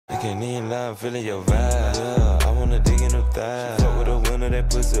Looking in, now I'm feeling your vibe. Yeah, I wanna dig in them thighs. She fuck with a winner, that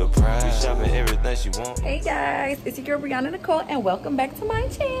pussy a prize. We shopping everything she want. Hey guys, it's your girl Brianna Nicole, and welcome back to my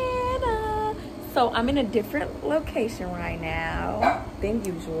channel. So I'm in a different location right now than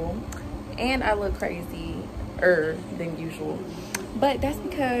usual, and I look crazier than usual. But that's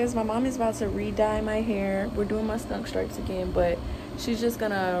because my mom is about to re-dye my hair. We're doing my skunk stripes again, but she's just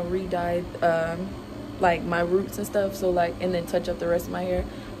gonna re-dye like my roots and stuff, so like, and then touch up the rest of my hair,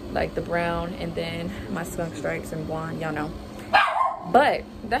 like the brown and then my skunk stripes and blonde, y'all know. But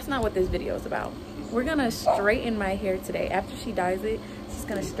that's not what this video is about. We're gonna straighten my hair today. After she dyes it, she's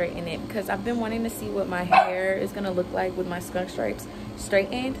gonna straighten it, because I've been wanting to see what my hair is gonna look like with my skunk stripes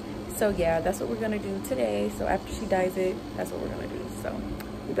straightened. So yeah, that's what we're gonna do today. So after she dyes it, that's what we're gonna do. So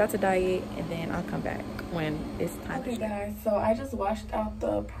we're about to dye it, and then I'll come back when it's time. Okay guys, so I just washed out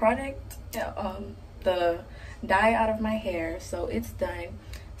the product, the dye out of my hair, so it's done.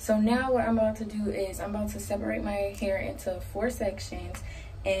 So now what I'm about to do is I'm about to separate my hair into 4 sections,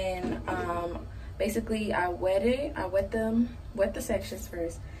 and basically I wet the sections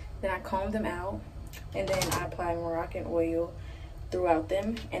first, then I comb them out, and then I apply Moroccan oil throughout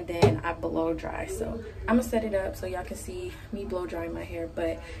them, and then I blow dry. So I'm gonna set it up so y'all can see me blow drying my hair.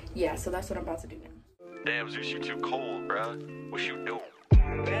 But yeah, so that's what I'm about to do now. Damn, Zeus, you too cold, bruh. What you doing?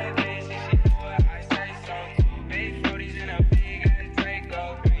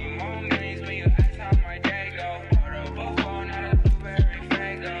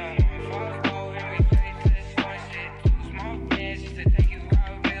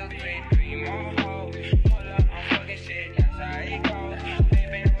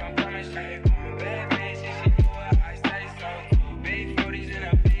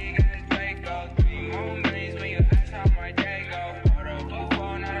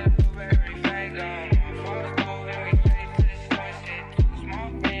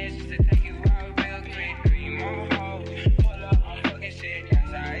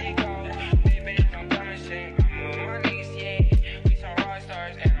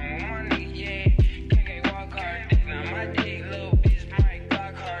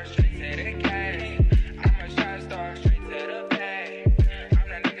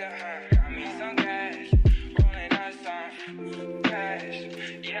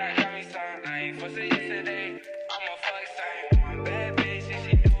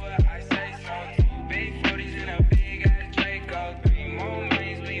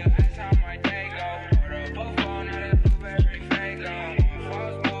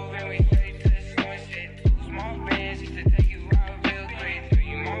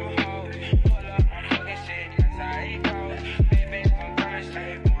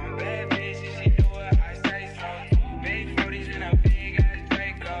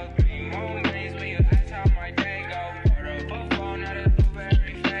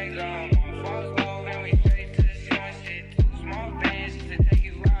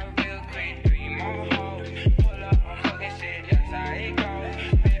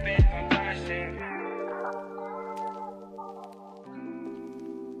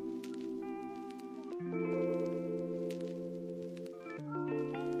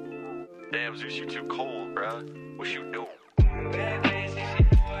 Damn, Zeus, you too cold, bruh. What you doing?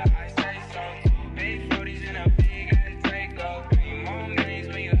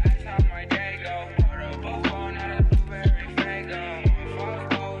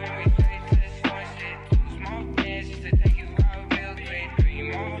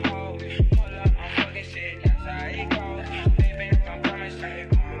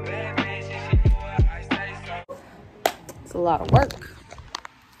 It's a lot of work.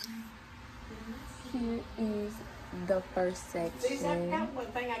 Here is the first section.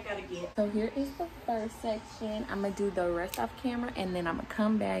 So here is the first section. I'm gonna do the rest off camera, and then I'm gonna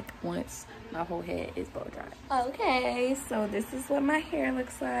come back once my whole head is blow dried. Okay, so this is what my hair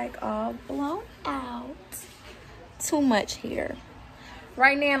looks like, all blown out. Too much hair.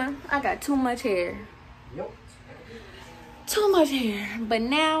 Right, Nana? I got too much hair. Yep. Too much hair. But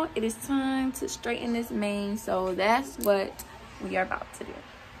now it is time to straighten this mane, so that's what we are about to do.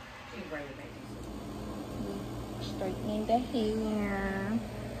 Straightening the hair.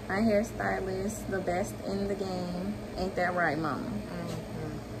 My hairstylist, the best in the game. Ain't that right, mama?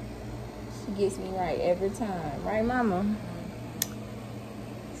 She gets me right every time. Right, mama?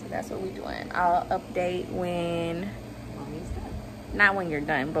 So that's what we're doing. I'll update when... Not when you're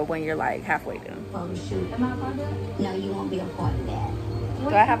done, but when you're like halfway done. Oh shoot. Am I part of it? No, you won't be a part of that.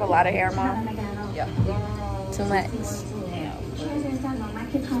 Do I have a lot of hair, Mom? Yep. Too much.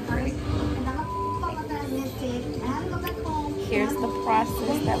 Here's the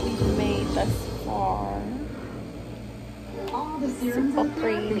process that we've made thus far. Super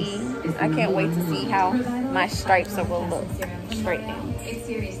pretty. I can't wait to see how my stripes will look straightened. It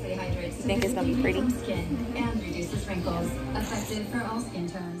seriously hydrates. You think it's gonna be pretty? Skin and reduces wrinkles. Effective for all skin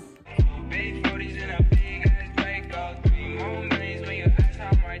tones. Big 40s in a big ass Draco. 3 more millions when you ask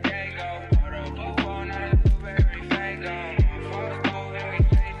how my day go. Hold up, blue phone, not a blueberry Fago. Falls move and we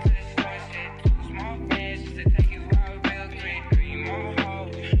straight to the source. Hit 2 small bands just to take you out real quick. 3 more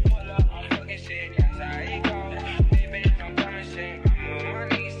hoes, pull up, I'm fucking shit. That's how it goes. Big bands, I'm coming shit. I'm on my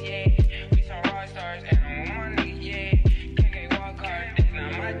knees, yeah. We some rock stars and I'm on my knees, yeah. Can't get walk hard, that's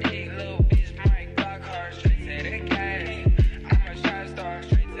not my dick, little bitch. My Glock hard, straight to the gas. I'm a shot star,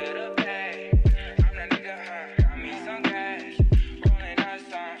 straight to the bag. I'm that nigga, got me some gas. Rolling out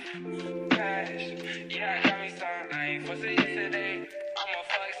some cash. Yeah, got me some. I ain't fussing yesterday. I'm a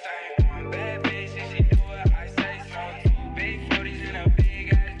fuck sign. One bad bitch, and she do what I say so. 2 big 40s in a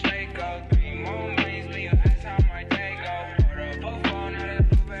big ass Draco. 3 more millions when you ask how my day go. Hold up, both phone, not a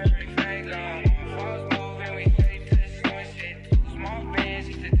blueberry Fago. Falls move and we straight to the source. Shit, 2 small bands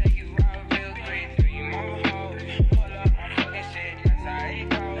just to take you out real quick. 3 more hoes, pull up, I'm fucking shit. That's how it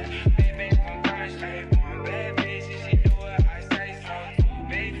goes. Big bands, I'm coming straight. One bad bitch, and she do what I say so. 2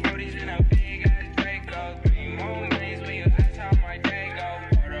 big 40s in a big ass Draco. 3 more millions when you ask how my day go.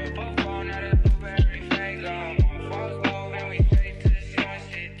 Hold up, both phone, not a blueberry Fago. Falls move and we straight to the source.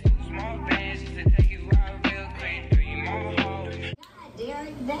 Shit, 2 small bands just to take you out real quick. 3 more hoes.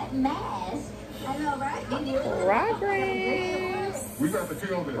 Derek, that mask. I know, right? Progress. We got to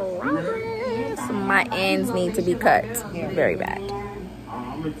kill this. Progress. My ends need to be cut. Very bad.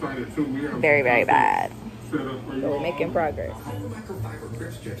 I'm excited too. We have Very, very bad. set up for you. But we're making progress.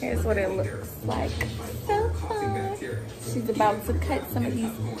 Here's what it looks like so far. She's about to cut some of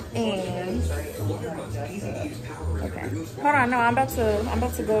these ends. Okay. Hold on, no, I'm about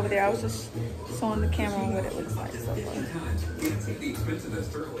to go over there. I was just showing the camera what it looks like so far.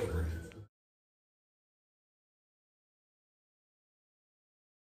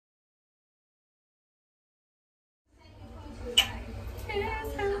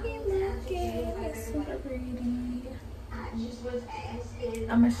 Here's how we look. It's super pretty.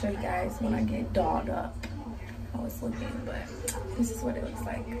 I'm gonna show you guys when I get dolled up how it's looking, but this is what it looks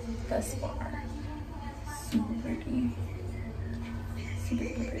like thus far. Super pretty.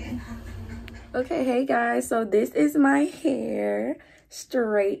 Super pretty. Okay, hey guys, so this is my hair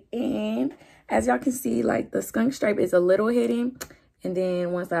straightened. As y'all can see, like the skunk stripe is a little hidden, and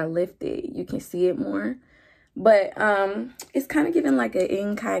then once I lift it, you can see it more. But it's kind of giving like an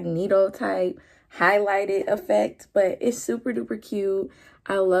incognito type highlighted effect, but it's super duper cute.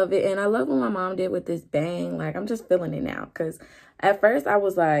 I love it, and I love what my mom did with this bang. Like, I'm just feeling it now, because at first I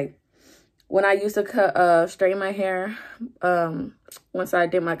was like, when I used to cut straighten my hair, once I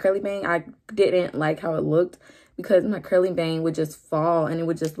did my curly bang, I didn't like how it looked because my curly bang would just fall and it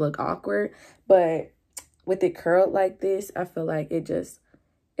would just look awkward. But with it curled like this, I feel like it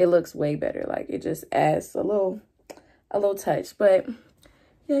looks way better. Like, it just adds a little touch. But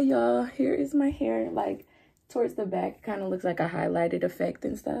yeah, y'all, here is my hair. Like, towards the back, it kind of looks like a highlighted effect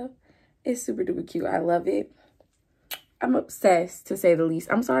and stuff. It's super duper cute. I love it. I'm obsessed, to say the least.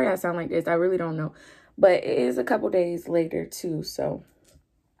 I'm sorry I sound like this. I really don't know. But it is a couple days later too, so.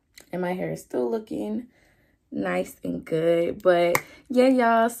 And my hair is still looking nice and good. But yeah,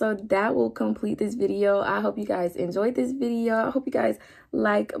 y'all, so that will complete this video. I hope you guys enjoyed this video. I hope you guys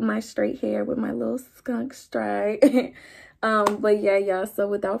like my straight hair with my little skunk stripe. But yeah, y'all, so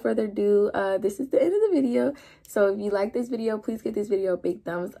without further ado, this is the end of the video. So if you like this video, please give this video a big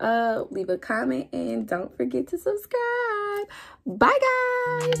thumbs up, leave a comment, and don't forget to subscribe. Bye,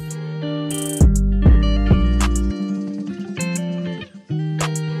 guys.